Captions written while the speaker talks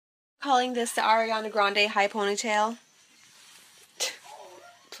Calling this the Ariana Grande high ponytail.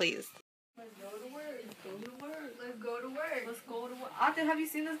 Please. Let's go to work. Let's go to work. Let's go to work. Let's go to work. Ate, have you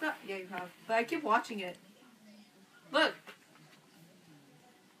seen this guy? Yeah, you have. But I keep watching it. Look.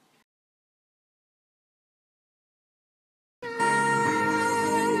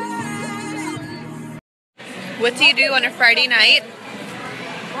 What do you do on a Friday night?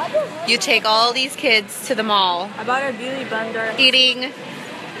 You take all these kids to the mall. I bought a beauty blender. Eating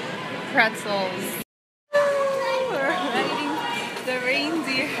pretzels. We're riding the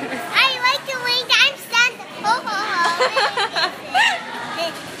reindeer. I like the way I'm standing. Ho ho ho.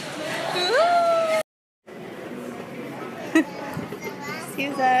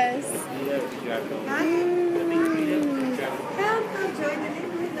 Excuse us.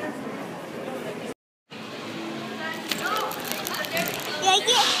 Like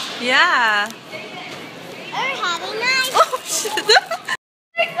it? Yeah. We're having nice. Oh shit.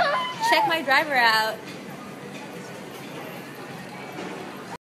 Check my driver out.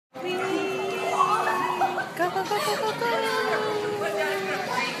 Go, go, go, go, go, go.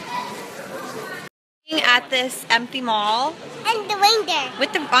 At this empty mall And the reindeer.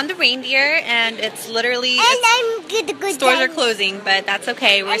 with on the reindeer, and it's literally And I'm good. stores are closing, but that's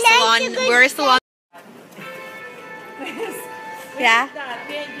okay. We're And still I'm on. good. We're still on. Yeah.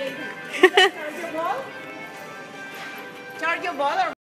 Charge your ball or